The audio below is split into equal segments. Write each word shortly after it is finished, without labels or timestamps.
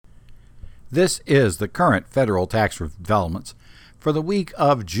This is the current federal tax developments for the week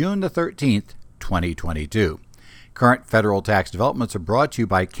of June the 13th, 2022. Current federal tax developments are brought to you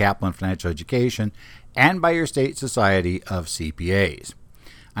by Kaplan Financial Education and by your state society of CPAs.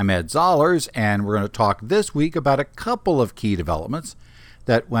 I'm Ed Zollers, and we're going to talk this week about a couple of key developments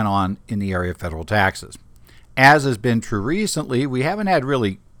that went on in the area of federal taxes. As has been true recently, we haven't had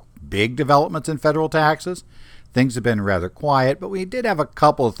really big developments in federal taxes. Things have been rather quiet, but we did have a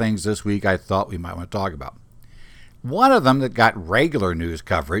couple of things this week I thought we might want to talk about. One of them that got regular news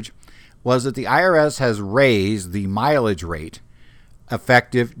coverage was that the IRS has raised the mileage rate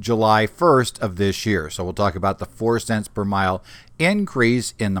effective July 1st of this year. So we'll talk about the 4 cents per mile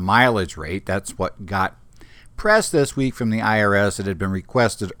increase in the mileage rate. That's what got press this week from the IRS. It had been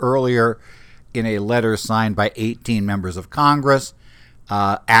requested earlier in a letter signed by 18 members of Congress.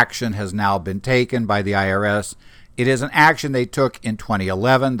 Action has now been taken by the IRS. It is an action they took in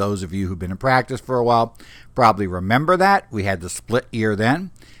 2011. Those of you who've been in practice for a while probably remember that. We had the split year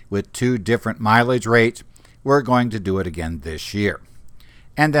then with 2 different mileage rates. We're going to do it again this year.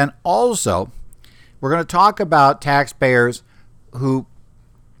 And then also, we're going to talk about taxpayers who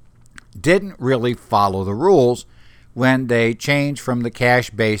didn't really follow the rules when they changed from the cash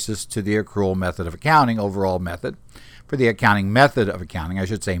basis to the accrual method of accounting, overall method. For the accounting method of accounting, I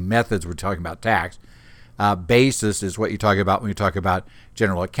should say methods, we're talking about tax. Basis is what you're talking about when you talk about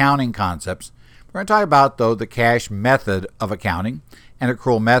general accounting concepts. We're going to talk about, though, the cash method of accounting and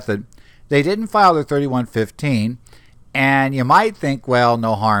accrual method. They didn't file their 3115, and you might think, well,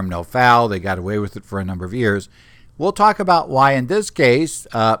 no harm, no foul. They got away with it for a number of years. We'll talk about why in this case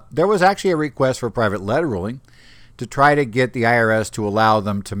there was actually a request for private letter ruling to try to get the IRS to allow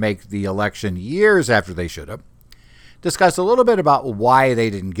them to make the election years after they should have. Discuss a little bit about why they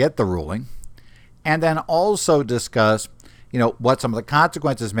didn't get the ruling, and then also discuss, what some of the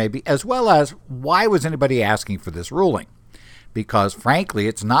consequences may be, as well as why was anybody asking for this ruling? Because frankly,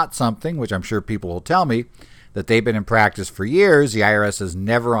 it's not something, which I'm sure people will tell me, that they've been in practice for years. The IRS has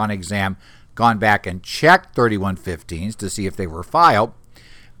never on exam gone back and checked 3115s to see if they were filed.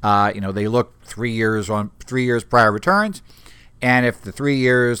 They look 3 years prior returns, and if the 3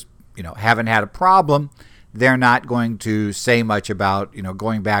 years, haven't had a problem, they're not going to say much about,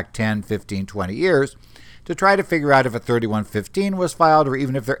 going back 10, 15, 20 years to try to figure out if a 3115 was filed or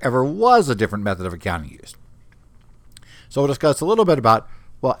even if there ever was a different method of accounting used. So we'll discuss a little bit about,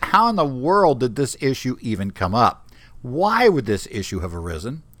 well, how in the world did this issue even come up? Why would this issue have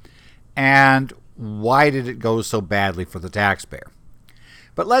arisen? And why did it go so badly for the taxpayer?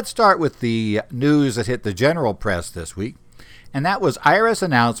 But let's start with the news that hit the general press this week, and that was IRS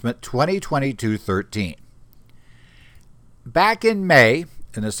Announcement 2022-13. Back in May,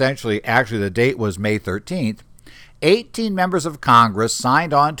 and actually the date was May 13th, 18 members of Congress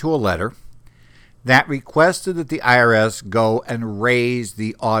signed on to a letter that requested that the IRS go and raise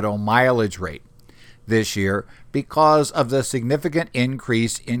the auto mileage rate this year because of the significant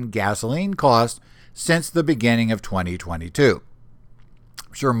increase in gasoline costs since the beginning of 2022.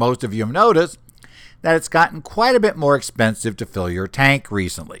 I'm sure most of you have noticed that it's gotten quite a bit more expensive to fill your tank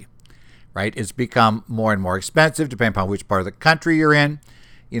recently. Right? It's become more and more expensive depending upon which part of the country you're in.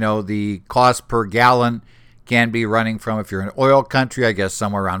 The cost per gallon can be running from, if you're in oil country, I guess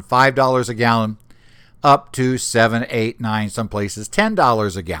somewhere around $5 a gallon, up to $7, $8, $9, some places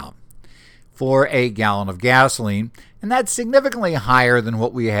 $10 a gallon for a gallon of gasoline. And that's significantly higher than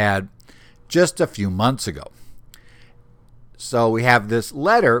what we had just a few months ago. So we have this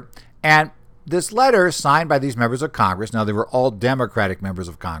letter, and this letter signed by these members of Congress. Now, they were all Democratic members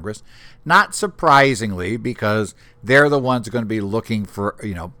of Congress, not surprisingly, because they're the ones going to be looking for,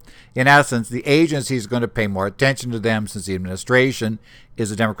 in essence, the agency is going to pay more attention to them since the administration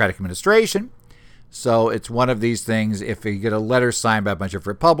is a Democratic administration. So it's one of these things, if you get a letter signed by a bunch of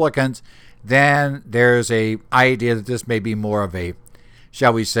Republicans, then there's a idea that this may be more of a,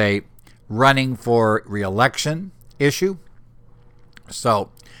 shall we say, running for re-election issue.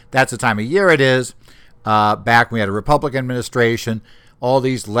 So that's the time of year it is. Back when we had a Republican administration, all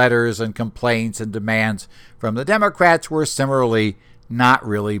these letters and complaints and demands from the Democrats were similarly not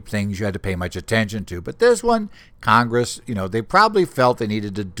really things you had to pay much attention to. But this one, Congress, they probably felt they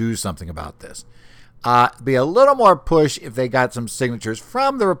needed to do something about this. Be a little more push if they got some signatures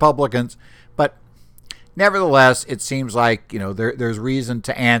from the Republicans. But nevertheless, it seems like, there's reason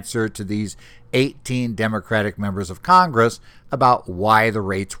to answer to these 18 Democratic members of Congress about why the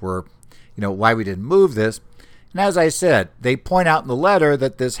rates were, why we didn't move this. And as I said, they point out in the letter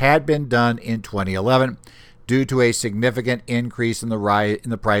that this had been done in 2011 due to a significant increase in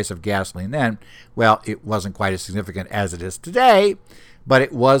the price of gasoline then. Well, it wasn't quite as significant as it is today, but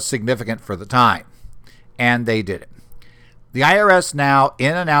it was significant for the time, and they did it. The IRS now,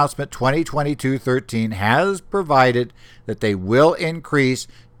 in announcement 2022-13, has provided that they will increase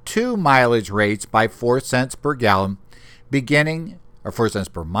two mileage rates by 4 cents per gallon, or 4 cents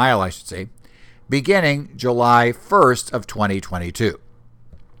per mile, I should say, beginning July 1st of 2022.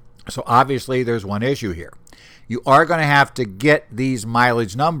 So obviously there's one issue here. You are going to have to get these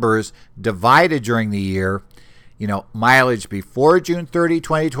mileage numbers divided during the year, mileage before June 30,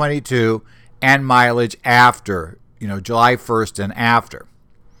 2022, and mileage after, July 1st and after.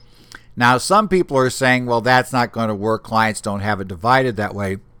 Now, some people are saying, well, that's not going to work. Clients don't have it divided that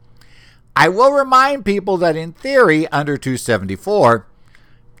way. I will remind people that in theory, under 274,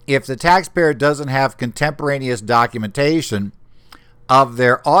 if the taxpayer doesn't have contemporaneous documentation of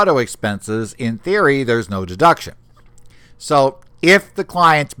their auto expenses, in theory, there's no deduction. So if the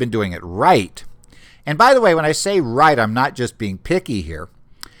client's been doing it right, and by the way, when I say right, I'm not just being picky here.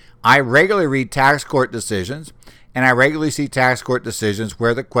 I regularly read tax court decisions, and I regularly see tax court decisions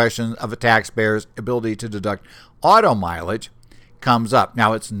where the question of a taxpayer's ability to deduct auto mileage comes up.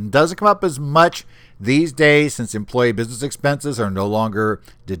 Now, it doesn't come up as much these days since employee business expenses are no longer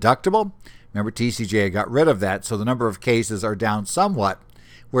deductible. Remember, TCJA got rid of that, so the number of cases are down somewhat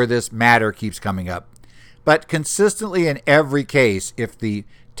where this matter keeps coming up. But consistently in every case, if the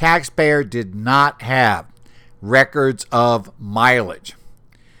taxpayer did not have records of mileage,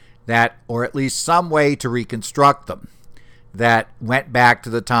 that, or at least some way to reconstruct them, that went back to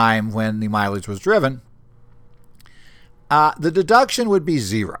the time when the mileage was driven, the deduction would be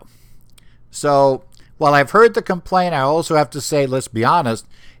zero. So while I've heard the complaint, I also have to say, let's be honest,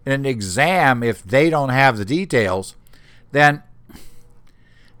 in an exam, if they don't have the details, then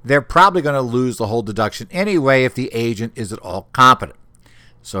they're probably going to lose the whole deduction anyway if the agent is at all competent.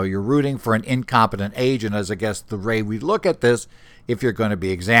 So you're rooting for an incompetent agent, as I guess the way we look at this, if you're going to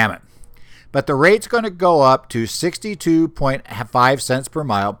be examined. But the rate's going to go up to 62.5 cents per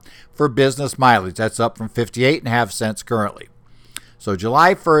mile for business mileage. That's up from 58.5 cents currently. So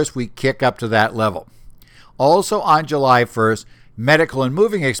July 1st, we kick up to that level. Also on July 1st, medical and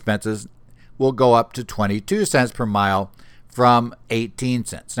moving expenses will go up to 22 cents per mile from 18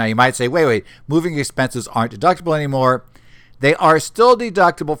 cents. Now you might say, wait, moving expenses aren't deductible anymore. They are still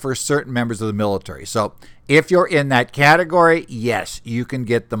deductible for certain members of the military. So if you're in that category, yes, you can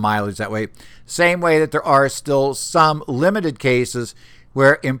get the mileage that way. Same way that there are still some limited cases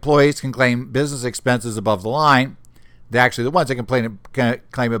where employees can claim business expenses above the line. Actually, the ones that can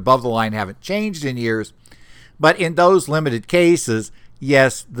claim above the line haven't changed in years. But in those limited cases,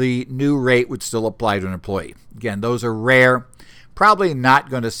 yes, the new rate would still apply to an employee. Again, those are rare. Probably not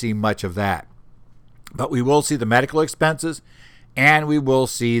going to see much of that. But we will see the medical expenses, and we will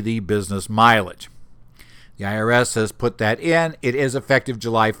see the business mileage. The IRS has put that in. It is effective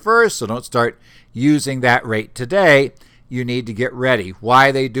July 1st, so don't start using that rate today. You need to get ready.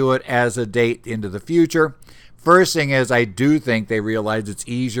 Why they do it as a date into the future? First thing is, I do think they realize it's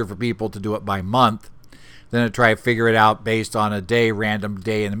easier for people to do it by month than to try to figure it out based on a day, random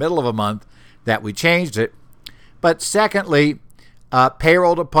day in the middle of a month that we changed it. But secondly,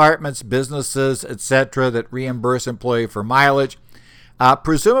 payroll departments, businesses, etc., that reimburse employee for mileage,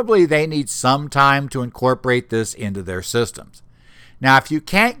 presumably they need some time to incorporate this into their systems. Now, if you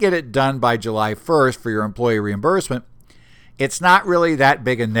can't get it done by July 1st for your employee reimbursement, it's not really that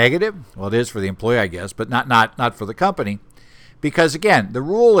big a negative. Well, it is for the employee, I guess, but not for the company. Because, again, the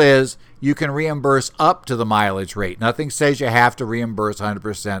rule is you can reimburse up to the mileage rate. Nothing says you have to reimburse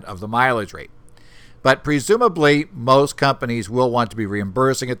 100% of the mileage rate. But presumably, most companies will want to be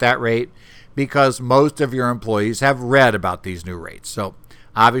reimbursing at that rate because most of your employees have read about these new rates. So,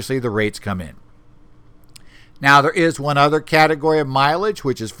 obviously, the rates come in. Now, there is one other category of mileage,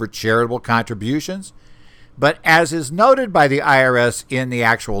 which is for charitable contributions. But as is noted by the IRS in the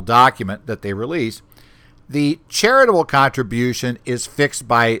actual document that they release, the charitable contribution is fixed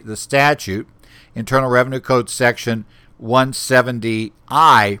by the statute. Internal Revenue Code Section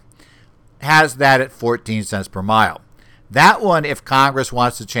 170I has that at 14 cents per mile. That one, if Congress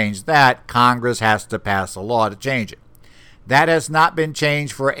wants to change that, Congress has to pass a law to change it. That has not been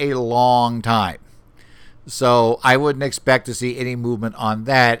changed for a long time. So I wouldn't expect to see any movement on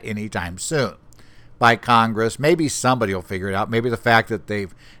that anytime soon by Congress. Maybe somebody will figure it out. Maybe the fact that they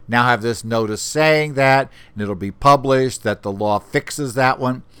now have this notice saying that, and it'll be published, that the law fixes that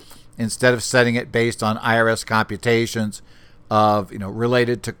one, instead of setting it based on IRS computations of,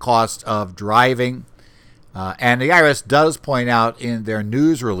 related to cost of driving. And the IRS does point out in their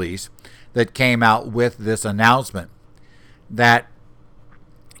news release that came out with this announcement that,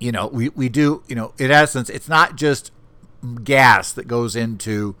 we do, in essence, it's not just gas that goes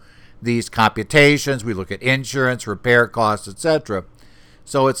into these computations. We look at insurance, repair costs, etc.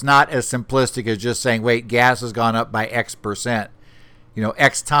 So it's not as simplistic as just saying, wait, gas has gone up by X percent,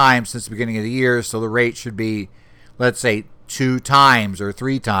 X times since the beginning of the year, so the rate should be, let's say, 2 times or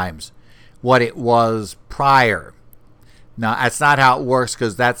 3 times what it was prior. Now, that's not how it works,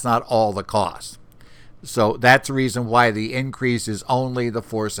 because that's not all the cost. So that's the reason why the increase is only the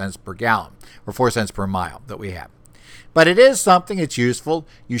 4 cents per gallon or 4 cents per mile that we have. But it is something, it's useful.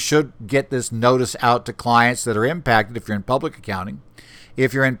 You should get this notice out to clients that are impacted if you're in public accounting.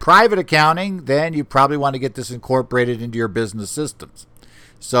 If you're in private accounting, then you probably want to get this incorporated into your business systems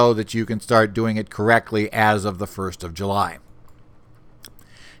so that you can start doing it correctly as of the 1st of July.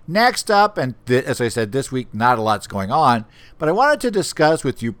 Next up, and as I said, this week not a lot's going on, but I wanted to discuss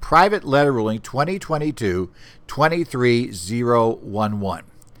with you Private Letter Ruling 2022-23011.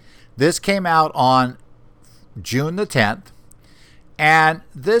 This came out on June the 10th, and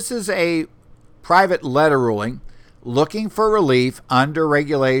this is a private letter ruling looking for relief under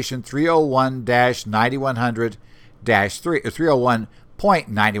Regulation 301-9100-3, or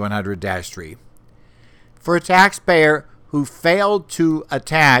 301.9100-3, for a taxpayer who failed to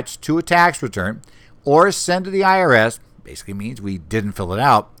attach to a tax return or send to the IRS, basically means we didn't fill it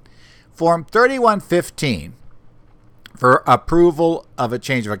out, Form 3115 for approval of a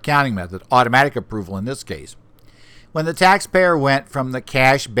change of accounting method, automatic approval in this case, when the taxpayer went from the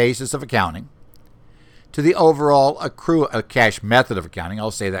cash basis of accounting to the overall cash method of accounting,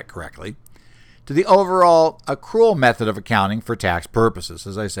 I'll say that correctly, to the overall accrual method of accounting for tax purposes.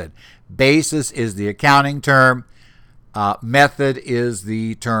 As I said, basis is the accounting term, method is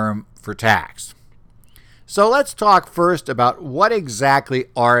the term for tax. So let's talk first about what exactly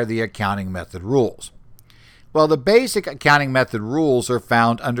are the accounting method rules. Well, the basic accounting method rules are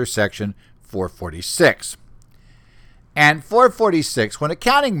found under Section 446. And 446, what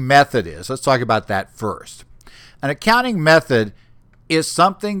accounting method is, let's talk about that first. An accounting method is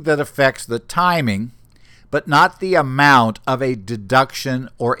something that affects the timing, but not the amount of a deduction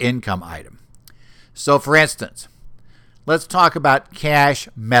or income item. So, for instance, let's talk about cash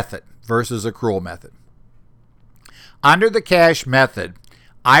method versus accrual method. Under the cash method,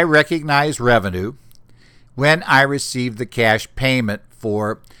 I recognize revenue when I receive the cash payment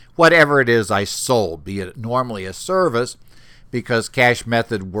for whatever it is I sold, be it normally a service, because cash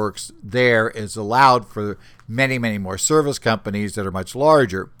method works there is allowed for many, many more service companies that are much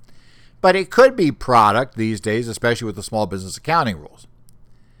larger. But it could be product these days, especially with the small business accounting rules.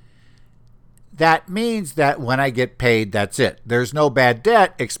 That means that when I get paid, that's it. There's no bad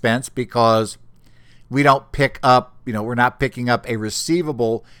debt expense because we don't pick up, we're not picking up a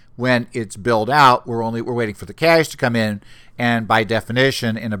receivable when it's billed out. We're waiting for the cash to come in. And by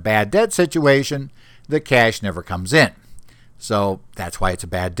definition, in a bad debt situation, the cash never comes in. So that's why it's a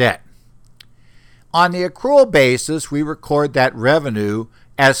bad debt. On the accrual basis, we record that revenue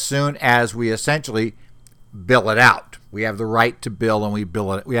as soon as we essentially bill it out. We have the right to bill and we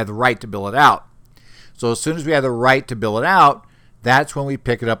have the right to bill it out. So as soon as we have the right to bill it out, that's when we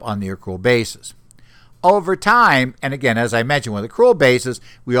pick it up on the accrual basis. Over time, and again, as I mentioned, with accrual basis,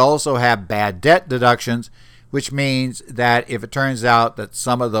 we also have bad debt deductions, which means that if it turns out that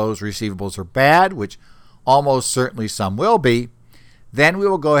some of those receivables are bad, which almost certainly some will be, then we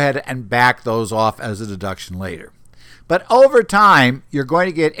will go ahead and back those off as a deduction later. But over time, you're going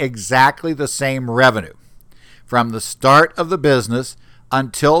to get exactly the same revenue. From the start of the business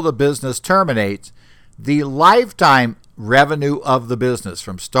until the business terminates, the lifetime revenue of the business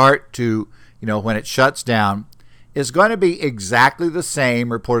from start to when it shuts down is going to be exactly the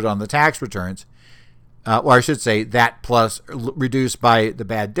same reported on the tax returns, or I should say that plus reduced by the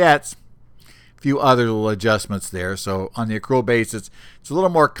bad debts, a few other little adjustments there. So on the accrual basis, it's a little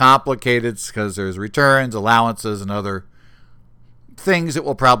more complicated because there's returns, allowances, and other things that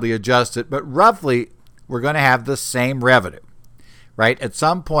will probably adjust it. But roughly, we're going to have the same revenue, right? At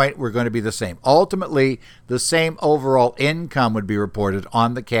some point, we're going to be the same. Ultimately, the same overall income would be reported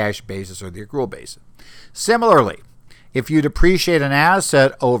on the cash basis or the accrual basis. Similarly, if you depreciate an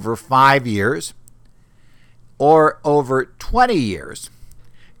asset over 5 years or over 20 years,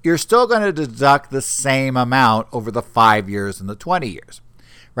 you're still going to deduct the same amount over the 5 years and the 20 years,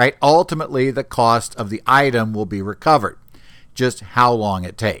 right? Ultimately, the cost of the item will be recovered, just how long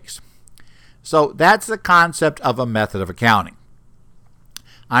it takes. So that's the concept of a method of accounting.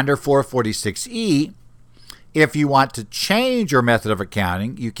 Under 446E, if you want to change your method of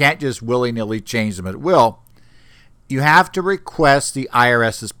accounting, you can't just willy-nilly change them at will. You have to request the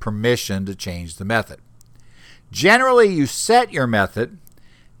IRS's permission to change the method. Generally, you set your method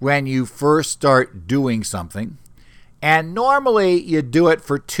when you first start doing something, And normally you do it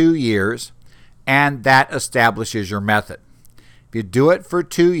for 2 years, and that establishes your method. If you do it for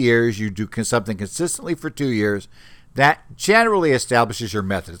 2 years, you do something consistently for 2 years, that generally establishes your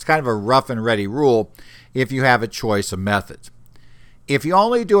method. It's kind of a rough and ready rule if you have a choice of methods. If you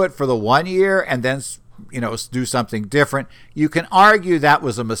only do it for the 1 year and then do something different, you can argue that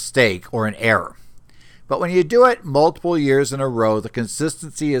was a mistake or an error. But when you do it multiple years in a row, the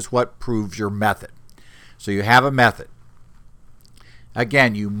consistency is what proves your method. So you have a method.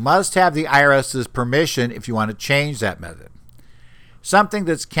 Again, you must have the IRS's permission if you want to change that method. Something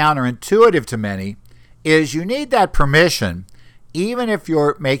that's counterintuitive to many is you need that permission even if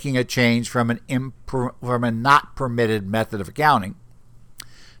you're making a change from a not permitted method of accounting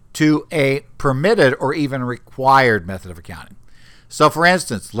to a permitted or even required method of accounting. So for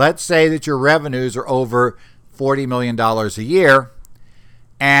instance, let's say that your revenues are over $40 million a year,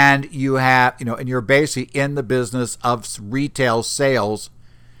 and you have, and you're basically in the business of retail sales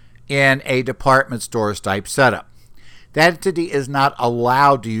in a department stores type setup. That entity is not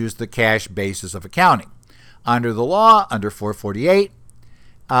allowed to use the cash basis of accounting. Under the law, under 448,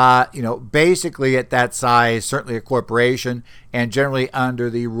 basically at that size, certainly a corporation, and generally under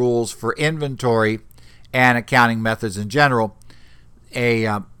the rules for inventory and accounting methods in general,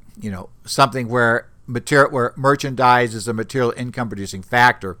 something where merchandise is a material income producing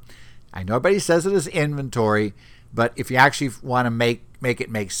factor. I know everybody says it is inventory, but if you actually want to make it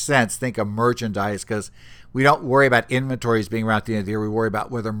make sense, think of merchandise, because we don't worry about inventories being around at the end of the year. We worry about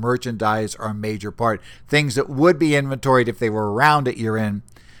whether merchandise are a major part. Things that would be inventoried if they were around at year end,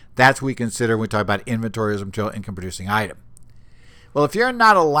 that's what we consider when we talk about inventory as a material income producing item. Well, if you're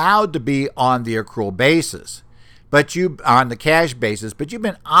not allowed to be on the accrual basis, but you are on the cash basis, but you've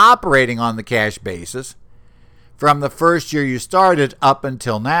been operating on the cash basis from the first year you started up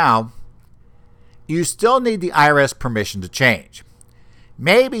until now, you still need the IRS permission to change.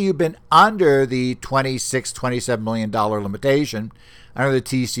 Maybe you've been under the $26, $27 million limitation under the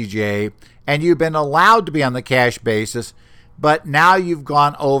TCJA, and you've been allowed to be on the cash basis, but now you've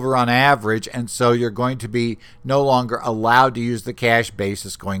gone over on average, and so you're going to be no longer allowed to use the cash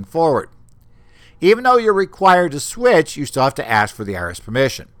basis going forward. Even though you're required to switch, you still have to ask for the IRS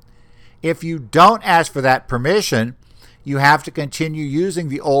permission. If you don't ask for that permission, you have to continue using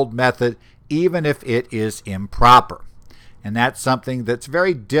the old method even if it is improper. And that's something that's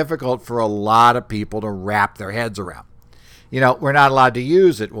very difficult for a lot of people to wrap their heads around. We're not allowed to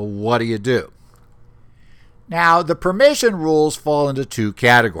use it. Well, what do you do? Now, the permission rules fall into two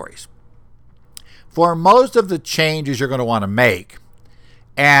categories. For most of the changes you're going to want to make,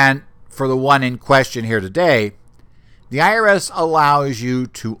 and for the one in question here today, the IRS allows you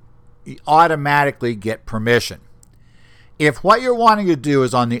to automatically get permission. If what you're wanting to do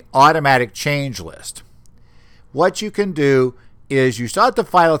is on the automatic change list, what you can do is you start to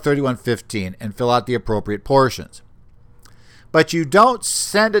file a 3115 and fill out the appropriate portions. But you don't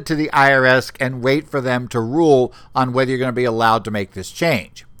send it to the IRS and wait for them to rule on whether you're going to be allowed to make this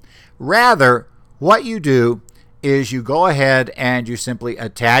change. Rather, what you do is you go ahead and you simply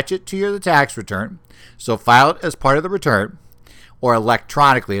attach it to your tax return. So file it as part of the return, or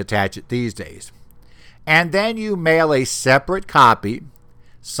electronically attach it these days. And then you mail a separate copy,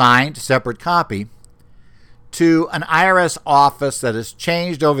 signed separate copy, to an IRS office that has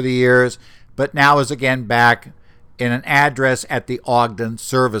changed over the years, but now is again back in an address at the Ogden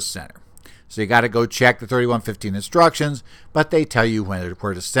Service Center. So you got to go check the 3115 instructions, but they tell you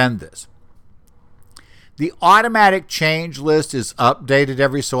where to send this. The automatic change list is updated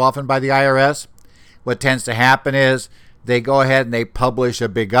every so often by the IRS. What tends to happen is they go ahead and they publish a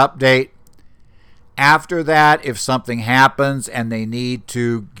big update. After that, if something happens and they need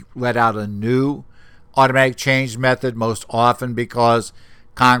to let out a new automatic change method, most often because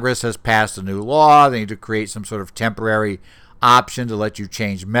Congress has passed a new law, they need to create some sort of temporary option to let you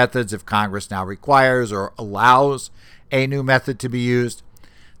change methods if Congress now requires or allows a new method to be used.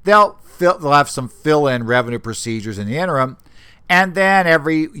 They'll have some fill-in revenue procedures in the interim, and then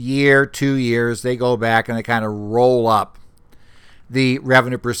every year, 2 years, they go back and they kind of roll up the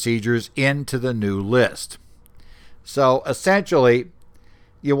revenue procedures into the new list. So essentially,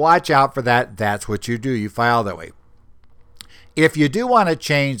 you watch out for that. That's what you do. You file that way. If you do want to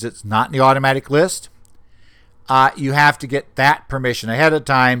change that's not in the automatic list, you have to get that permission ahead of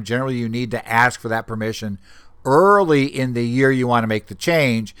time. Generally, you need to ask for that permission early in the year you want to make the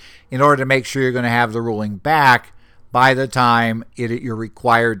change in order to make sure you're going to have the ruling back by the time you're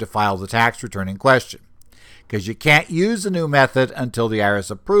required to file the tax return in question. Because you can't use the new method until the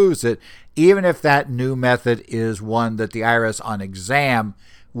IRS approves it, even if that new method is one that the IRS on exam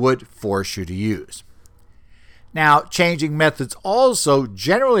would force you to use. Now, changing methods also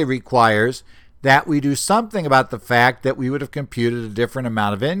generally requires that we do something about the fact that we would have computed a different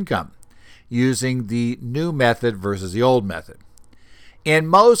amount of income using the new method versus the old method. In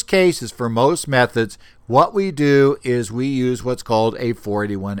most cases, for most methods, what we do is we use what's called a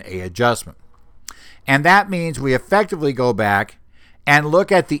 481A adjustment. And that means we effectively go back and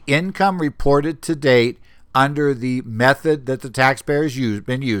look at the income reported to date under the method that the taxpayer's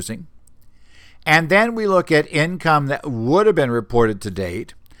been using. And then we look at income that would have been reported to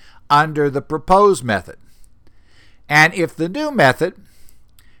date under the proposed method. And if the new method,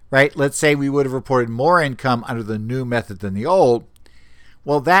 right, let's say we would have reported more income under the new method than the old,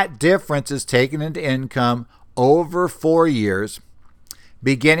 well, that difference is taken into income over 4 years,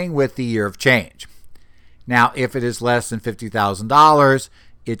 beginning with the year of change. Now, if it is less than $50,000,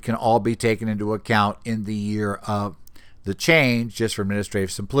 it can all be taken into account in the year of the change, just for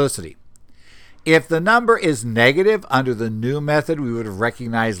administrative simplicity. If the number is negative under the new method, we would have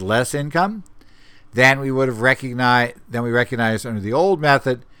recognized less income than we recognized under the old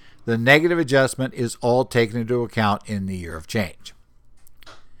method. The negative adjustment is all taken into account in the year of change.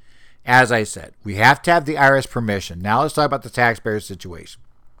 As I said, we have to have the IRS permission. Now let's talk about the taxpayer's situation.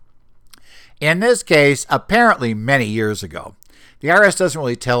 In this case, apparently many years ago, the IRS doesn't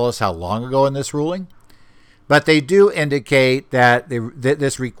really tell us how long ago in this ruling, but they do indicate that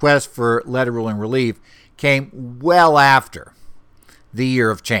this request for letter ruling relief came well after the year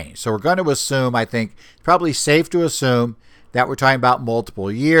of change. So we're going to assume, I think, probably safe to assume that we're talking about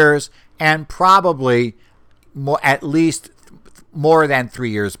multiple years and probably at least more than 3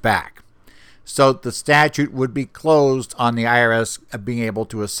 years back. So the statute would be closed on the IRS being able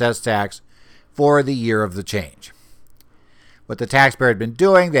to assess tax for the year of the change. What the taxpayer had been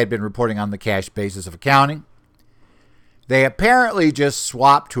doing, they had been reporting on the cash basis of accounting. They apparently just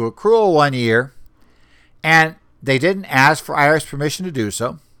swapped to accrual 1 year, and they didn't ask for IRS permission to do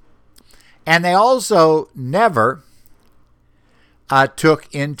so. And they also never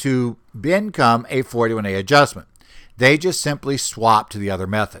took into income a 481A adjustment. They just simply swapped to the other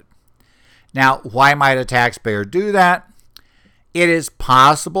method. Now, why might a taxpayer do that? It is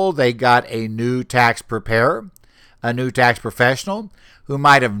possible they got a new tax preparer, a new tax professional, who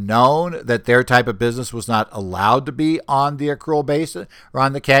might have known that their type of business was not allowed to be on the accrual basis or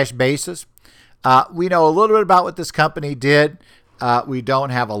on the cash basis. We know a little bit about what this company did. We don't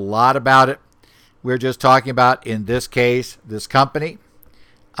have a lot about it. We're just talking about, in this case, this company.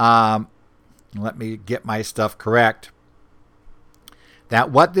 Let me get my stuff correct. That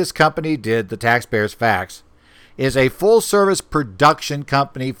what this company did, the taxpayer's facts, is a full-service production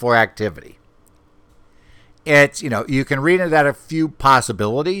company for activity. It's, you can read into that a few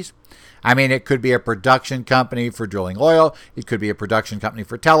possibilities. I mean, it could be a production company for drilling oil. It could be a production company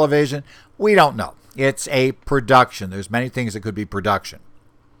for television. We don't know. It's a production. There's many things that could be production.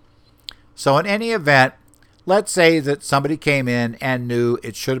 So in any event, let's say that somebody came in and knew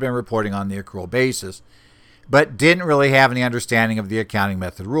it should have been reporting on the accrual basis, but didn't really have any understanding of the accounting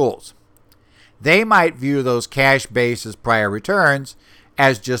method rules. They might view those cash basis prior returns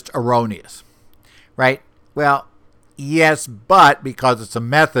as just erroneous, right? Well, yes, but because it's a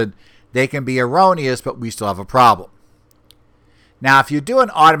method, they can be erroneous, but we still have a problem. Now, if you do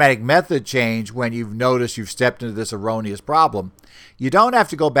an automatic method change when you've noticed you've stepped into this erroneous problem, you don't have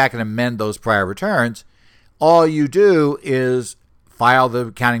to go back and amend those prior returns. All you do is file the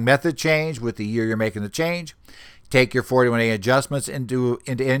accounting method change with the year you're making the change, take your 481A adjustments into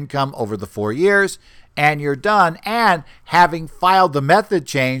income over the 4 years, and you're done. And having filed the method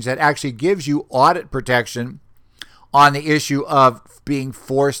change, that actually gives you audit protection on the issue of being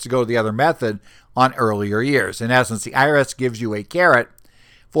forced to go to the other method on earlier years. In essence, the IRS gives you a carrot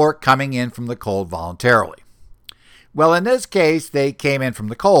for coming in from the cold voluntarily. Well, in this case, they came in from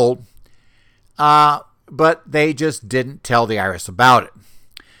the cold, but they just didn't tell the IRS about it.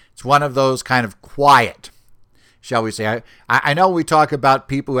 It's one of those kind of quiet, shall we say. I know we talk about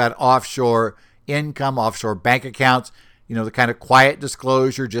people who had offshore income, offshore bank accounts, the kind of quiet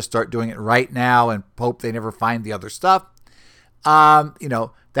disclosure, just start doing it right now and hope they never find the other stuff.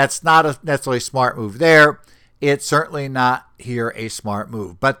 That's not a necessarily smart move there. It's certainly not here a smart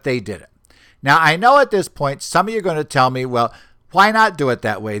move, but they did it. Now, I know at this point, some of you are going to tell me, well, why not do it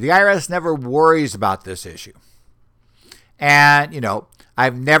that way? The IRS never worries about this issue. And,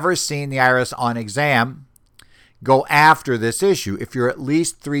 I've never seen the IRS on exam go after this issue. If you're at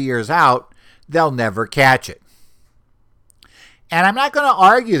least 3 years out, they'll never catch it. And I'm not going to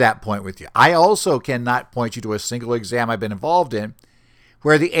argue that point with you. I also cannot point you to a single exam I've been involved in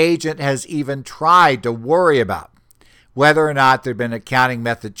where the agent has even tried to worry about whether or not there'd been an accounting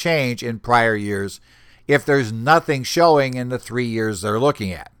method change in prior years if there's nothing showing in the 3 years they're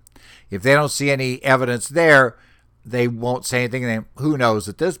looking at. If they don't see any evidence there, they won't say anything. And who knows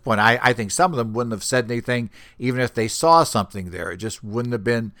at this point? I think some of them wouldn't have said anything even if they saw something there. It just wouldn't have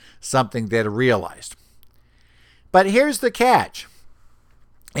been something they'd have realized. But here's the catch.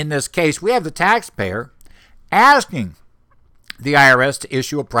 In this case, we have the taxpayer asking the IRS to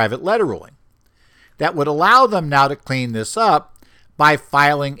issue a private letter ruling that would allow them now to clean this up by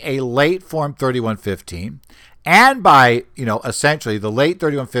filing a late Form 3115 and by, essentially the late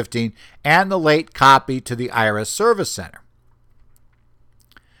 3115 and the late copy to the IRS Service Center.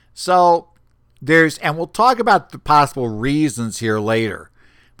 So and we'll talk about the possible reasons here later,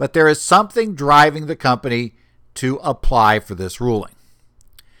 but there is something driving the company to apply for this ruling.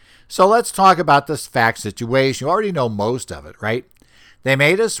 So let's talk about this fact situation. You already know most of it, right? They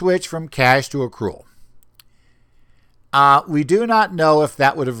made a switch from cash to accrual. We do not know if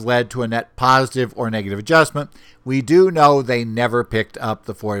that would have led to a net positive or negative adjustment. We do know they never picked up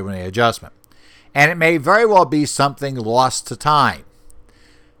the 41A adjustment. And it may very well be something lost to time.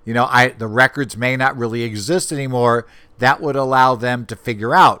 The records may not really exist anymore. That would allow them to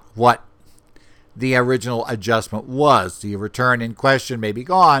figure out what the original adjustment was. The return in question may be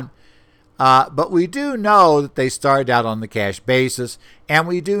gone. But we do know that they started out on the cash basis, and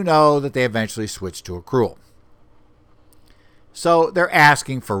we do know that they eventually switched to accrual. So they're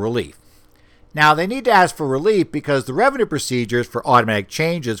asking for relief. Now, they need to ask for relief because the revenue procedures for automatic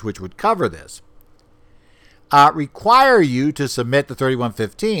changes, which would cover this, require you to submit the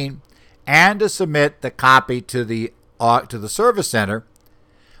 3115 and to submit the copy to the Service Center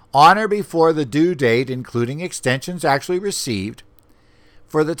on or before the due date, including extensions actually received,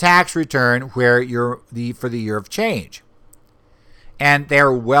 for the tax return for the year of change. And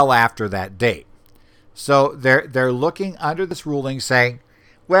they're well after that date. So they're looking under this ruling saying,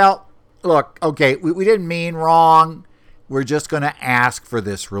 well, look, okay, we didn't mean wrong. We're just going to ask for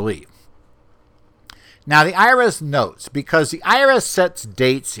this relief. Now, the IRS notes, because the IRS sets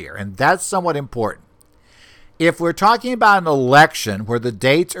dates here, and that's somewhat important. If we're talking about an election where the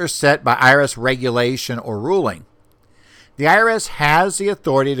dates are set by IRS regulation or ruling, the IRS has the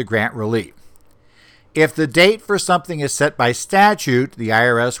authority to grant relief. If the date for something is set by statute, the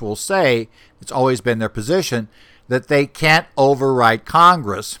IRS will say, it's always been their position, that they can't override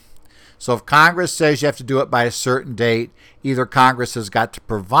Congress. So if Congress says you have to do it by a certain date, either Congress has got to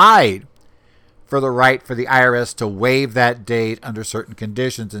provide for the right for the IRS to waive that date under certain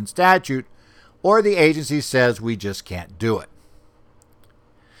conditions in statute, or the agency says we just can't do it.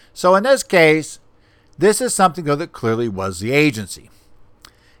 So in this case, this is something, though, that clearly was the agency.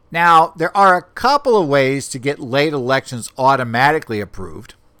 Now, there are a couple of ways to get late elections automatically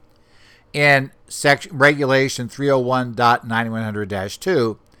approved in Regulation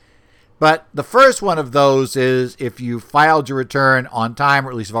 301.9100-2, but the first one of those is if you filed your return on time,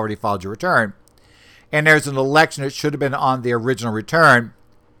 or at least have already filed your return, and there's an election that should have been on the original return,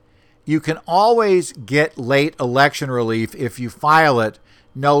 you can always get late election relief if you file it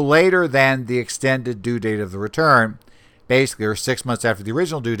no later than the extended due date of the return, basically, or 6 months after the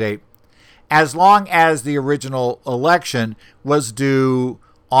original due date, as long as the original election was due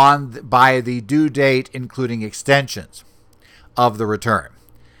by the due date, including extensions of the return.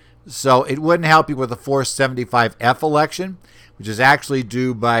 So it wouldn't help you with the 475F election, which is actually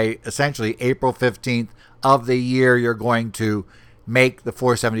due by essentially April 15th of the year you're going to make the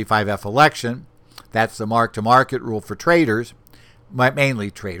 475F election. That's the mark-to-market rule for traders, mainly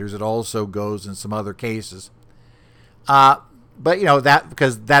traders. It also goes in some other cases. But that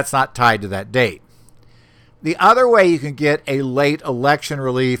because that's not tied to that date. The other way you can get a late election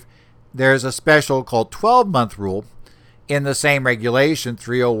relief, there's a special called 12-month rule in the same regulation,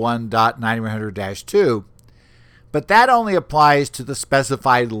 301.9100-2, but that only applies to the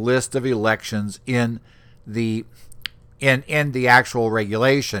specified list of elections in the actual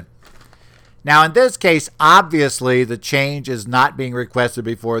regulation. Now, in this case, obviously, the change is not being requested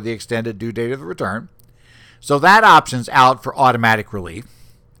before the extended due date of the return. So that option's out for automatic relief.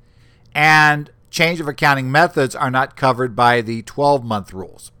 And change of accounting methods are not covered by the 12-month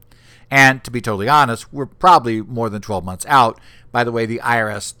rules. And to be totally honest, we're probably more than 12 months out. By the way, the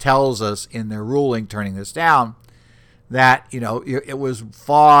IRS tells us in their ruling turning this down that, it was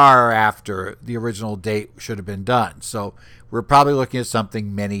far after the original date should have been done. So we're probably looking at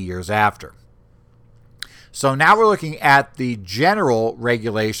something many years after. So now we're looking at the general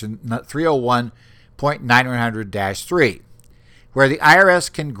regulation 301.9100-3, where the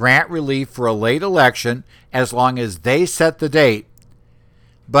IRS can grant relief for a late election as long as they set the date.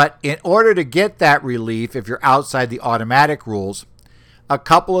 But in order to get that relief, if you're outside the automatic rules, a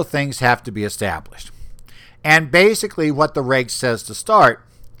couple of things have to be established. And basically what the reg says to start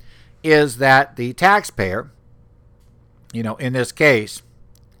is that the taxpayer, in this case,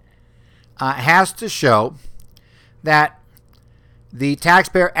 has to show that the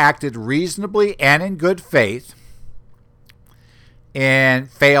taxpayer acted reasonably and in good faith and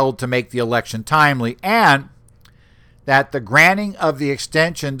failed to make the election timely, and that the granting of the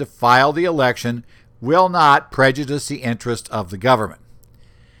extension to file the election will not prejudice the interest of the government.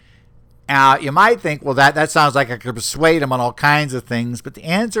 Now, you might think, well, that sounds like I could persuade him on all kinds of things, but the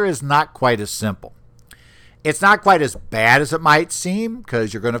answer is not quite as simple. It's not quite as bad as it might seem,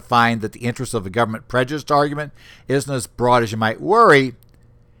 because you're going to find that the interest of the government prejudiced argument isn't as broad as you might worry,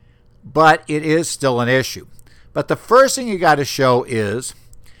 but it is still an issue. But the first thing you got to show is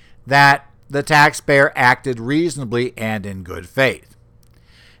that the taxpayer acted reasonably and in good faith.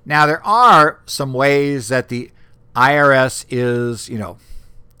 Now, there are some ways that the IRS is,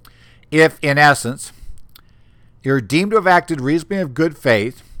 if in essence you're deemed to have acted reasonably in good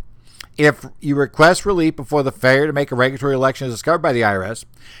faith, if you request relief before the failure to make a regulatory election is discovered by the IRS,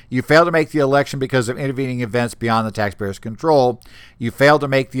 you fail to make the election because of intervening events beyond the taxpayer's control, you fail to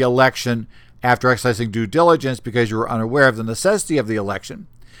make the election after exercising due diligence because you were unaware of the necessity of the election.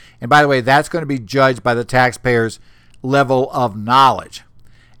 And by the way, that's going to be judged by the taxpayer's level of knowledge.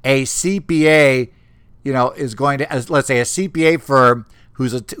 A CPA, is going to, let's say a CPA firm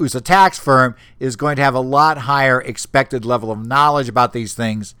who's a tax firm is going to have a lot higher expected level of knowledge about these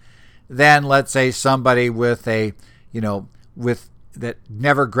things than, let's say, somebody with that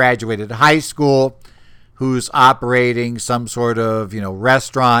never graduated high school, who's operating some sort of,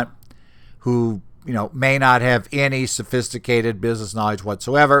 restaurant, who, may not have any sophisticated business knowledge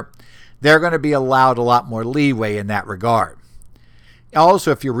whatsoever. They're going to be allowed a lot more leeway in that regard.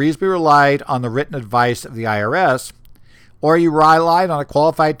 Also, if you reasonably relied on the written advice of the IRS, or you relied on a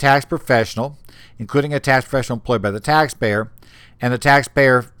qualified tax professional, including a tax professional employed by the taxpayer, and the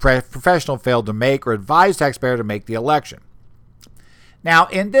taxpayer professional failed to make or advise the taxpayer to make the election. Now,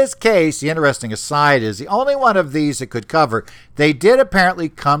 in this case, the interesting aside is the only one of these that could cover, they did apparently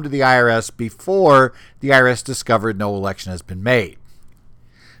come to the IRS before the IRS discovered no election has been made.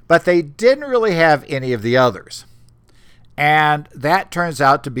 But they didn't really have any of the others. And that turns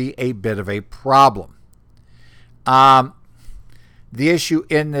out to be a bit of a problem. The issue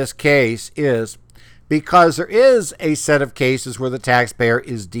in this case is because there is a set of cases where the taxpayer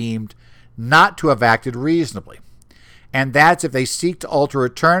is deemed not to have acted reasonably. And that's if they seek to alter a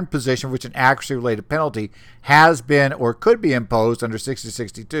return position for which an accuracy-related penalty has been or could be imposed under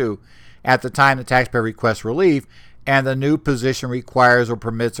 6062 at the time the taxpayer requests relief, and the new position requires or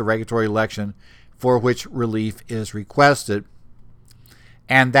permits a regulatory election for which relief is requested.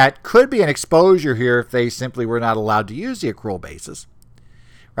 And that could be an exposure here if they simply were not allowed to use the accrual basis.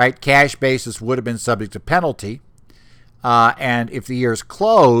 Right? Cash basis would have been subject to penalty. And if the year is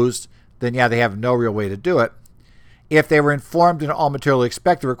closed, then they have no real way to do it. If they were informed and all materially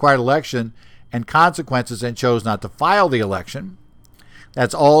expect the required election and consequences and chose not to file the election,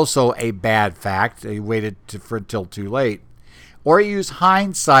 that's also a bad fact. They waited until too late. Or you use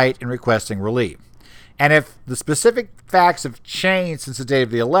hindsight in requesting relief. And if the specific facts have changed since the date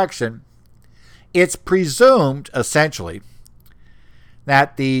of the election, it's presumed, essentially,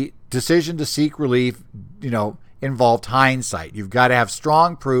 that the decision to seek relief, involved hindsight. You've got to have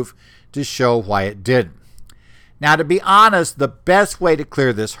strong proof to show why it didn't. Now, to be honest, the best way to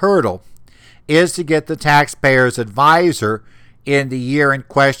clear this hurdle is to get the taxpayer's advisor in the year in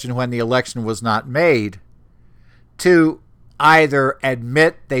question when the election was not made to either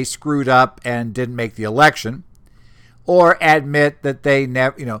admit they screwed up and didn't make the election, or admit that they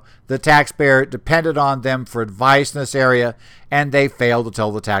never, the taxpayer depended on them for advice in this area and they failed to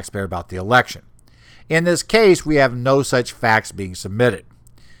tell the taxpayer about the election. In this case, we have no such facts being submitted.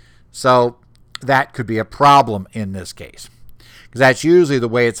 So that could be a problem in this case, because that's usually the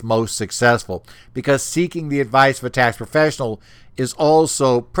way it's most successful, because seeking the advice of a tax professional is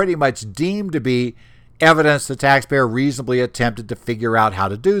also pretty much deemed to be evidence the taxpayer reasonably attempted to figure out how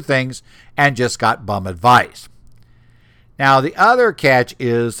to do things and just got bum advice. Now, the other catch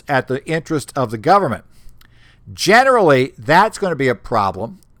is at the interest of the government. Generally, that's going to be a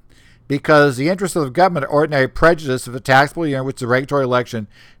problem because the interests of the government are ordinary prejudice of a taxable year in which the regulatory election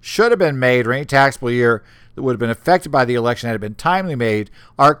should have been made, or any taxable year that would have been affected by the election had it been timely made,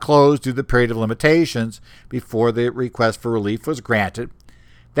 are closed due to the period of limitations before the request for relief was granted.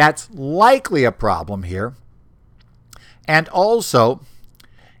 That's likely a problem here. And also,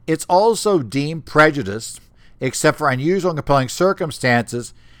 it's also deemed prejudiced, except for unusual and compelling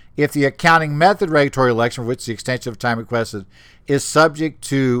circumstances, if the accounting method regulatory election for which the extension of time requested is subject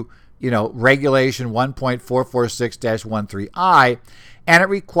to Regulation 1.446-13I, and it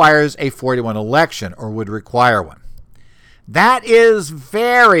requires a 41 election, or would require one. That is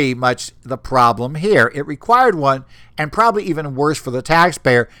very much the problem here. It required one, and probably even worse for the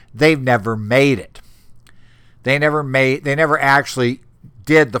taxpayer, they've never made it. They never actually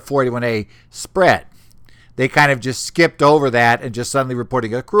did the 41A spread. They kind of just skipped over that and just suddenly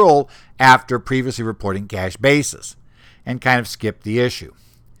reporting accrual after previously reporting cash basis, and kind of skipped the issue.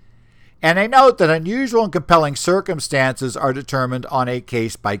 And they note that unusual and compelling circumstances are determined on a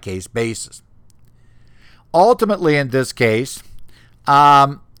case-by-case basis. Ultimately, in this case,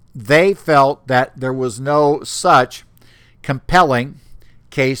 they felt that there was no such compelling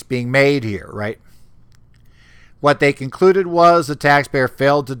case being made here, right? What they concluded was the taxpayer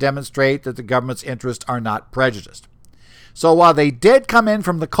failed to demonstrate that the government's interests are not prejudiced. So while they did come in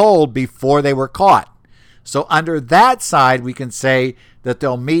from the cold before they were caught, so under that side, we can say that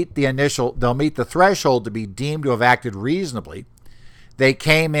they'll meet the threshold to be deemed to have acted reasonably. They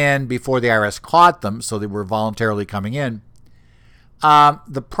came in before the IRS caught them, so they were voluntarily coming in.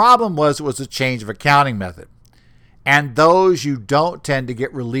 The problem was it was a change of accounting method, and those you don't tend to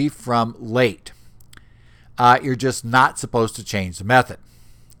get relief from late. You're just not supposed to change the method.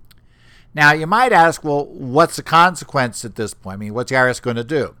 Now, you might ask, well, what's the consequence at this point? I mean, what's the IRS going to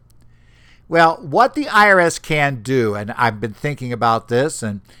do? Well, what the IRS can do, and I've been thinking about this,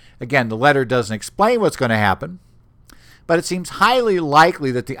 and again, the letter doesn't explain what's going to happen, but it seems highly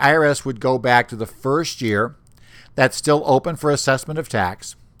likely that the IRS would go back to the first year that's still open for assessment of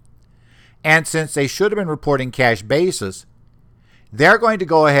tax. And since they should have been reporting cash basis, they're going to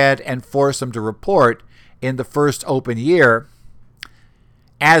go ahead and force them to report in the first open year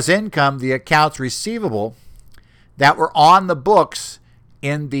as income the accounts receivable that were on the books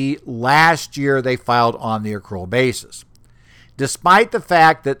in the last year they filed on the accrual basis. Despite the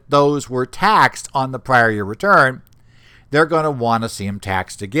fact that those were taxed on the prior year return, they're going to want to see them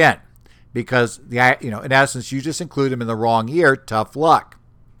taxed again because, in essence, you just include them in the wrong year. Tough luck.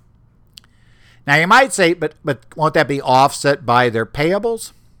 Now, you might say, but won't that be offset by their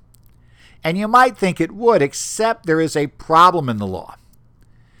payables? And you might think it would, except there is a problem in the law.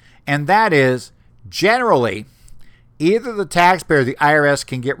 And that is, generally, either the taxpayer or the IRS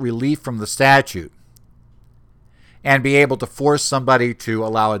can get relief from the statute and be able to force somebody to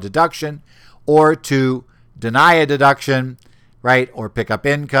allow a deduction or to deny a deduction, right, or pick up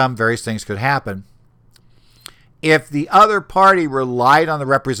income. Various things could happen. If the other party relied on the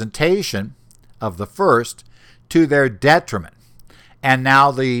representation of the first to their detriment, and now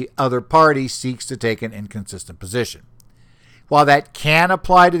the other party seeks to take an inconsistent position. While that can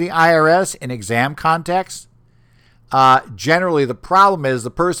apply to the IRS in exam contexts, generally the problem is the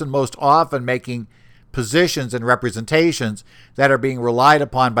person most often making positions and representations that are being relied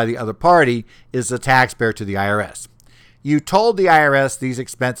upon by the other party is the taxpayer to the IRS. You told the IRS these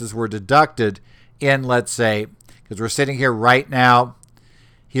expenses were deducted in, let's say, because we're sitting here right now,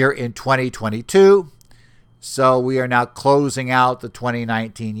 here in 2022, so we are now closing out the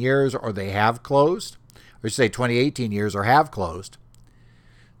 2019 years, or they have closed, or say 2018 years or have closed.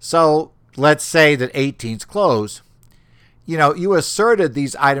 So let's say that 18's closed. You asserted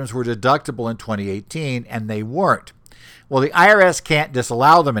these items were deductible in 2018, and they weren't. Well, the IRS can't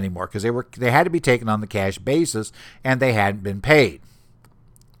disallow them anymore because they had to be taken on the cash basis, and they hadn't been paid.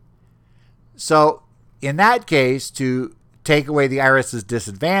 So in that case, to take away the IRS's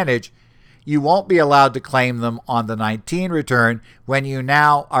disadvantage, you won't be allowed to claim them on the 19 return when you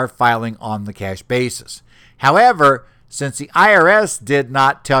now are filing on the cash basis. However, since the IRS did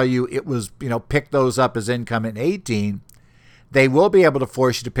not tell you it was, pick those up as income in 18, they will be able to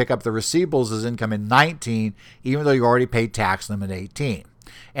force you to pick up the receivables as income in 19, even though you already paid tax on them in 18.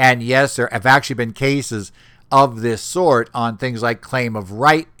 And yes, there have actually been cases of this sort on things like claim of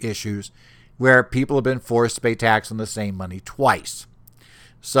right issues where people have been forced to pay tax on the same money twice.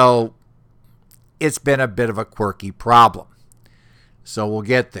 So it's been a bit of a quirky problem. So we'll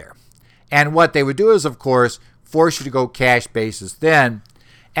get there. And what they would do is, of course, force you to go cash basis then.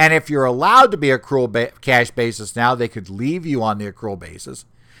 And if you're allowed to be accrual cash basis now, they could leave you on the accrual basis.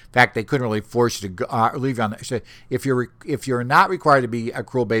 In fact, they couldn't really force you to leave you on the, if you're not required to be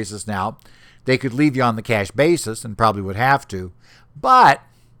accrual basis now, they could leave you on the cash basis and probably would have to. But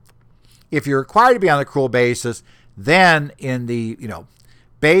if you're required to be on the accrual basis, then in the,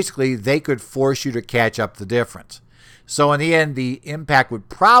 basically they could force you to catch up the difference. So in the end, the impact would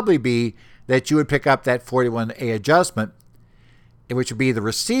probably be that you would pick up that 41A adjustment, which would be the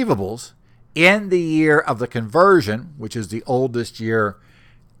receivables, in the year of the conversion, which is the oldest year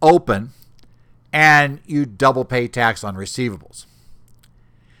open, and you double pay tax on receivables.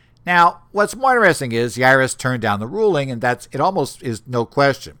 Now, what's more interesting is the IRS turned down the ruling, and it almost is no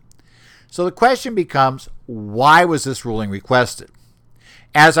question. So the question becomes, why was this ruling requested?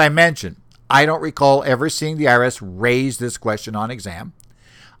 As I mentioned, I don't recall ever seeing the IRS raise this question on exam.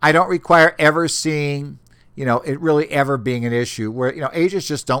 I don't require ever seeing, it really ever being an issue where, agents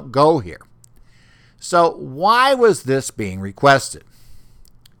just don't go here. So why was this being requested?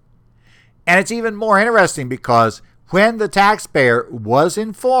 And it's even more interesting because when the taxpayer was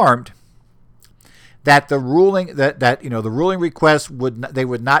informed that the ruling the ruling request they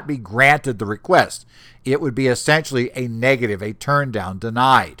would not be granted the request, it would be essentially a negative, a turn down,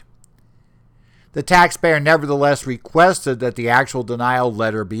 denied. The taxpayer nevertheless requested that the actual denial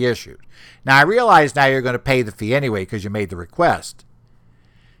letter be issued. Now, I realize now you're going to pay the fee anyway because you made the request.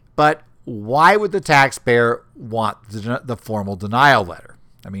 But why would the taxpayer want the formal denial letter?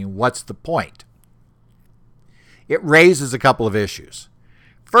 I mean, what's the point? It raises a couple of issues.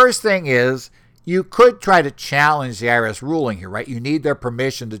 First thing is, you could try to challenge the IRS ruling here, right? You need their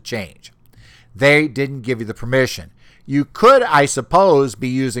permission to change. They didn't give you the permission. You could, I suppose, be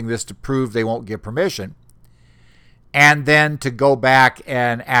using this to prove they won't give permission, and then to go back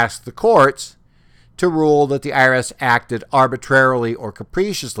and ask the courts to rule that the IRS acted arbitrarily or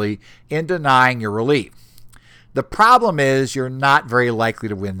capriciously in denying your relief. The problem is you're not very likely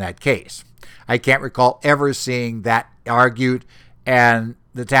to win that case. I can't recall ever seeing that argued and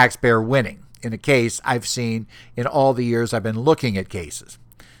the taxpayer winning in a case I've seen in all the years I've been looking at cases.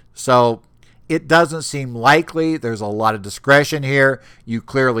 So it doesn't seem likely. There's a lot of discretion here. You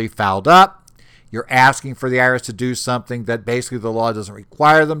clearly fouled up. You're asking for the IRS to do something that basically the law doesn't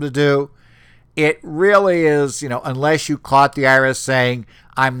require them to do. It really is, unless you caught the IRS saying,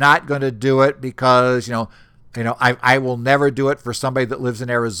 I'm not going to do it because, I will never do it for somebody that lives in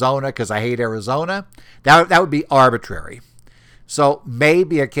Arizona because I hate Arizona. That would be arbitrary. So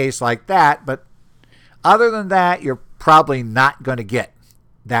maybe a case like that, but other than that, you're probably not going to get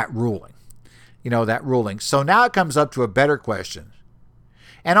that ruling. So now it comes up to a better question.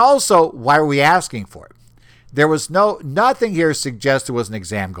 And also, why are we asking for it? There was nothing here suggests there was an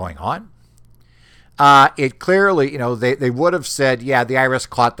exam going on. It clearly, they would have said, yeah, the IRS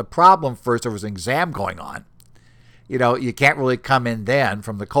caught the problem first. There was an exam going on. You can't really come in then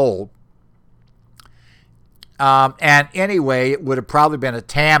from the cold. And anyway, it would have probably been a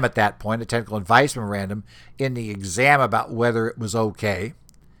TAM at that point, a technical advice memorandum, in the exam about whether it was okay.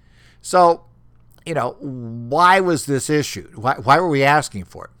 So, why was this issued? Why were we asking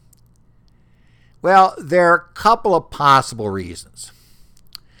for it? Well, there are a couple of possible reasons.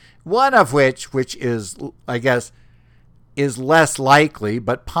 One of which is, I guess, is less likely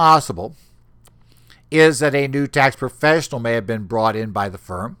but possible, is that a new tax professional may have been brought in by the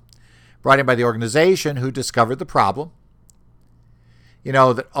firm, brought in by the organization who discovered the problem.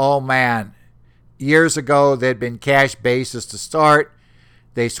 That, oh man, years ago they'd been cash basis to start.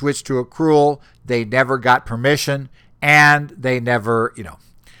 They switched to accrual. They never got permission, and they never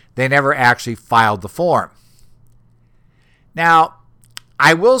actually filed the form. Now,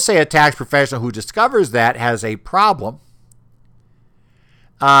 I will say a tax professional who discovers that has a problem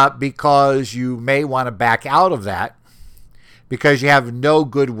because you may want to back out of that because you have no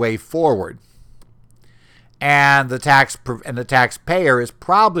good way forward. And the taxpayer is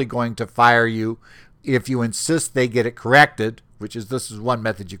probably going to fire you if you insist they get it corrected, this is one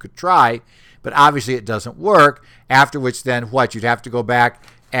method you could try, but obviously it doesn't work, after which then what? You'd have to go back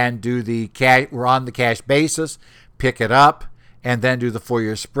and do we're on the cash basis, pick it up, and then do the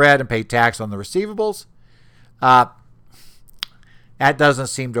 4-year spread and pay tax on the receivables. That doesn't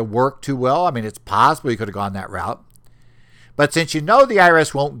seem to work too well. I mean, it's possible you could have gone that route. But since the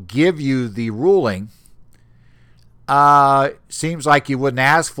IRS won't give you the ruling, seems like you wouldn't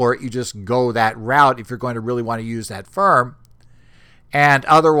ask for it. You just go that route if you're going to really want to use that firm. And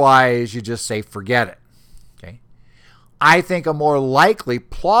otherwise, you just say, forget it. Okay. I think a more likely,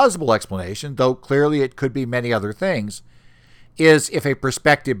 plausible explanation, though clearly it could be many other things, is if a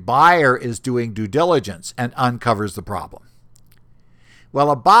prospective buyer is doing due diligence and uncovers the problem. Well,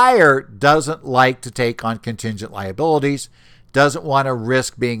 a buyer doesn't like to take on contingent liabilities, doesn't want to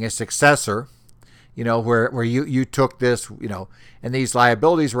risk being a successor, where you took this, and these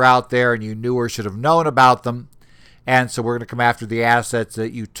liabilities were out there and you knew or should have known about them. And so we're going to come after the assets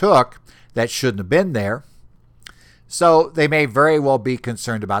that you took that shouldn't have been there. So they may very well be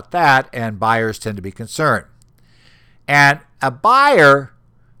concerned about that, and buyers tend to be concerned. And a buyer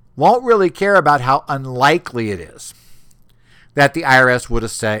won't really care about how unlikely it is that the IRS would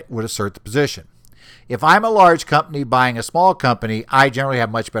assert the position. If I'm a large company buying a small company, I generally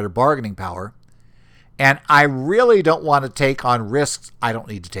have much better bargaining power. And I really don't want to take on risks I don't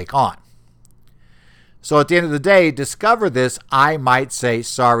need to take on. So at the end of the day, discover this, I might say,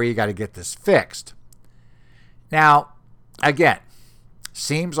 sorry, you got to get this fixed. Now, again,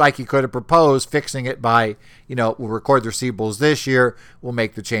 seems like you could have proposed fixing it by, we'll record the receivables this year, we'll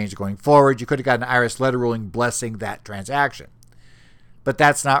make the change going forward. You could have got an IRS letter ruling blessing that transaction. But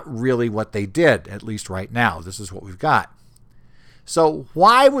that's not really what they did, at least right now. This is what we've got. So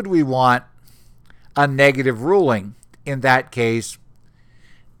why would we want a negative ruling in that case?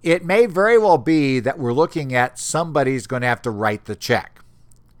 It may very well be that we're looking at somebody's going to have to write the check.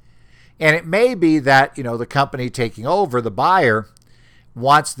 And it may be that, the company taking over, the buyer,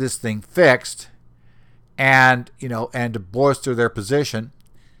 wants this thing fixed and to bolster their position.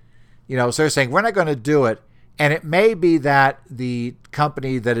 So they're saying, we're not going to do it. And it may be that the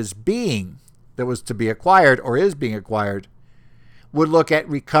company that was to be acquired or is being acquired would look at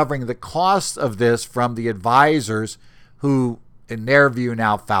recovering the cost of this from the advisors who, in their view,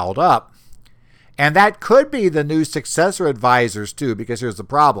 now fouled up. And that could be the new successor advisors too, because here's the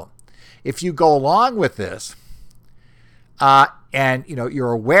problem. If you go along with this, and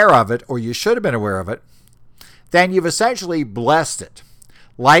you're aware of it, or you should have been aware of it, then you've essentially blessed it.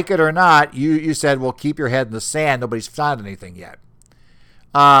 Like it or not, you said, well, keep your head in the sand. Nobody's found anything yet.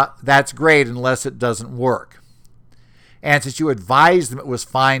 That's great unless it doesn't work. And since you advised them it was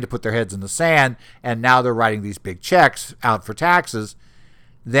fine to put their heads in the sand, and now they're writing these big checks out for taxes,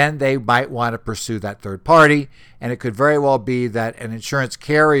 then they might want to pursue that third party. And it could very well be that an insurance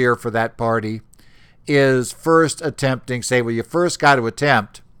carrier for that party is first attempting, you first got to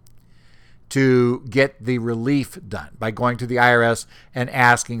attempt to get the relief done by going to the IRS and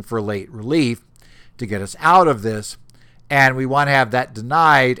asking for late relief to get us out of this. And we want to have that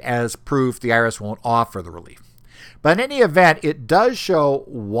denied as proof the IRS won't offer the relief. But in any event, it does show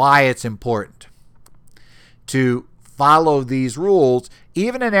why it's important to follow these rules,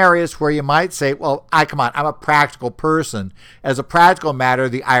 even in areas where you might say, well, I'm a practical person. As a practical matter,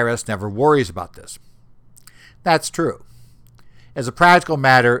 the IRS never worries about this. That's true. As a practical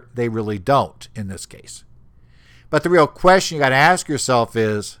matter, they really don't in this case. But the real question you got to ask yourself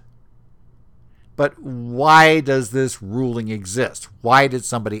is, but why does this ruling exist? Why did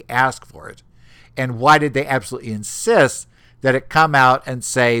somebody ask for it? And why did they absolutely insist that it come out and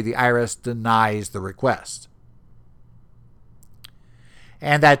say the IRS denies the request?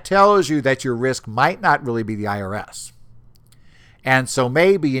 And that tells you that your risk might not really be the IRS. And so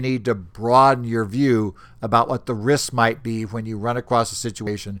maybe you need to broaden your view about what the risks might be when you run across a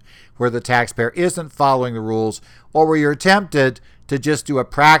situation where the taxpayer isn't following the rules, or where you're tempted to just do a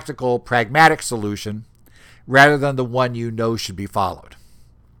practical, pragmatic solution rather than the one you know should be followed.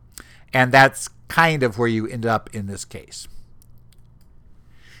 And that's kind of where you end up in this case.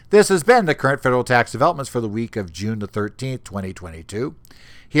 This has been the current federal tax developments for the week of June the 13th, 2022.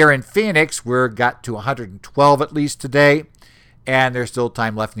 Here in Phoenix, we're got to 112 at least today, and there's still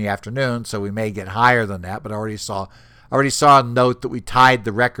time left in the afternoon, so we may get higher than that, but I already saw a note that we tied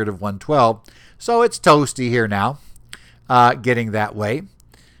the record of 112. So it's toasty here now, getting that way.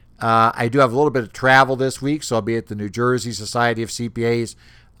 I do have a little bit of travel this week, so I'll be at the New Jersey Society of CPAs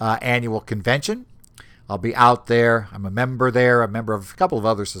annual convention. I'll be out there. I'm a member there, a member of a couple of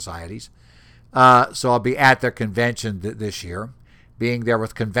other societies. So I'll be at their convention this year, being there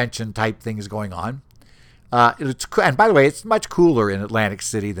with convention-type things going on. And by the way, it's much cooler in Atlantic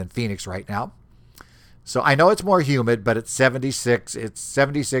City than Phoenix right now. So I know it's more humid, but it's 76. It's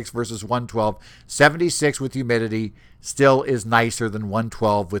 76 versus 112. 76 with humidity still is nicer than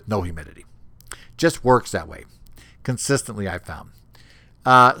 112 with no humidity. Just works that way. Consistently, I've found.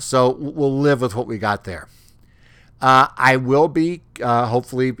 So we'll live with what we got there. I will be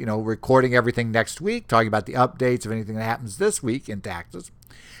hopefully, recording everything next week, talking about the updates of anything that happens this week in taxes.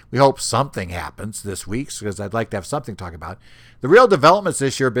 We hope something happens this week because I'd like to have something to talk about. The real developments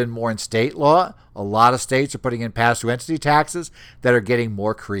this year have been more in state law. A lot of states are putting in pass-through entity taxes that are getting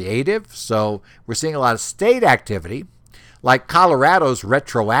more creative. So we're seeing a lot of state activity, like Colorado's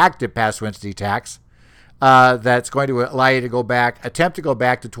retroactive pass-through entity tax that's going to allow you to attempt to go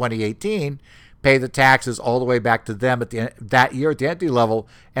back to 2018, pay the taxes all the way back to them that year at the entity level,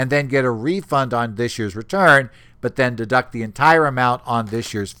 and then get a refund on this year's return, but then deduct the entire amount on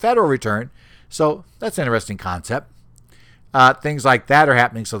this year's federal return. So that's an interesting concept. Things like that are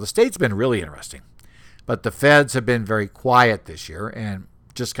happening. So the state's been really interesting. But the feds have been very quiet this year, and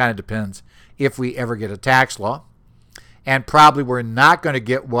just kind of depends if we ever get a tax law. And probably we're not going to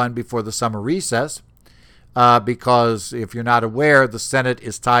get one before the summer recess because if you're not aware, the Senate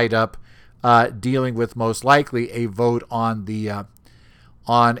is tied up dealing with most likely a vote on the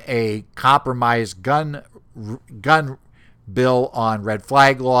on a compromise gun bill on red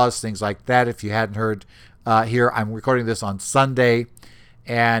flag laws, things like that. If you hadn't heard here, I'm recording this on Sunday,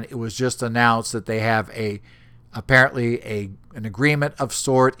 and it was just announced that they have apparently an agreement of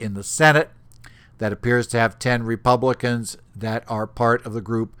sort in the Senate that appears to have 10 Republicans that are part of the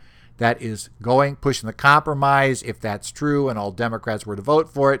group that is pushing the compromise. If that's true and all Democrats were to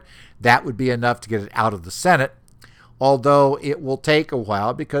vote for it, that would be enough to get it out of the Senate, although it will take a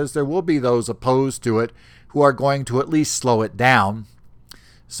while because there will be those opposed to it who are going to at least slow it down.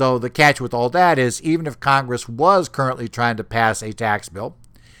 So the catch with all that is, even if Congress was currently trying to pass a tax bill,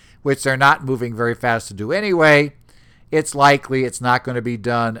 which they're not moving very fast to do anyway, it's likely it's not going to be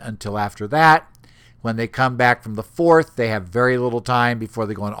done until after that. When they come back from the 4th, they have very little time before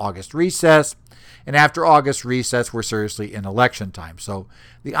they go on August recess. And after August recess, we're seriously in election time. So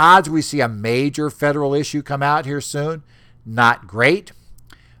the odds we see a major federal issue come out here soon, not great.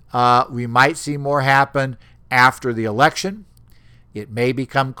 We might see more happen after the election. It may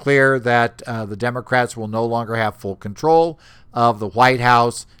become clear that the Democrats will no longer have full control of the White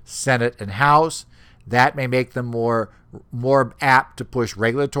House, Senate, and House. That may make them more apt to push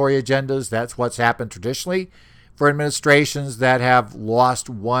regulatory agendas. That's what's happened traditionally for administrations that have lost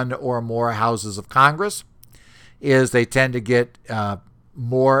one or more houses of Congress, is they tend to get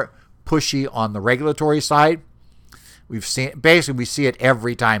more pushy on the regulatory side. We see it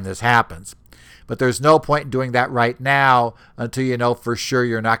every time this happens. But there's no point in doing that right now until you know for sure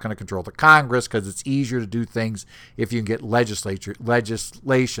you're not going to control the Congress, because it's easier to do things if you can get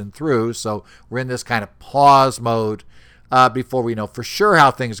legislation through. So we're in this kind of pause mode before we know for sure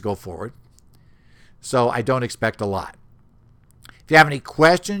how things go forward. So I don't expect a lot. If you have any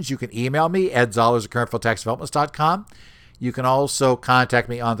questions, you can email me, Ed Zollers at currentfederaltaxdevelopments.com. You can also contact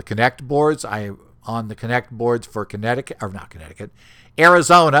me on the Connect boards. I'm on the Connect boards for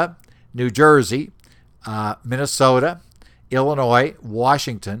Arizona, New Jersey, Minnesota, Illinois,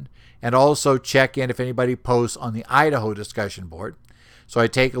 Washington, and also check in if anybody posts on the Idaho discussion board. So I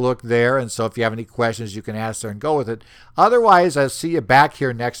take a look there, and so if you have any questions, you can ask there and go with it. Otherwise, I'll see you back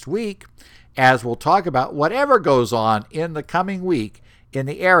here next week as we'll talk about whatever goes on in the coming week in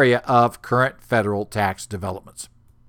the area of current federal tax developments.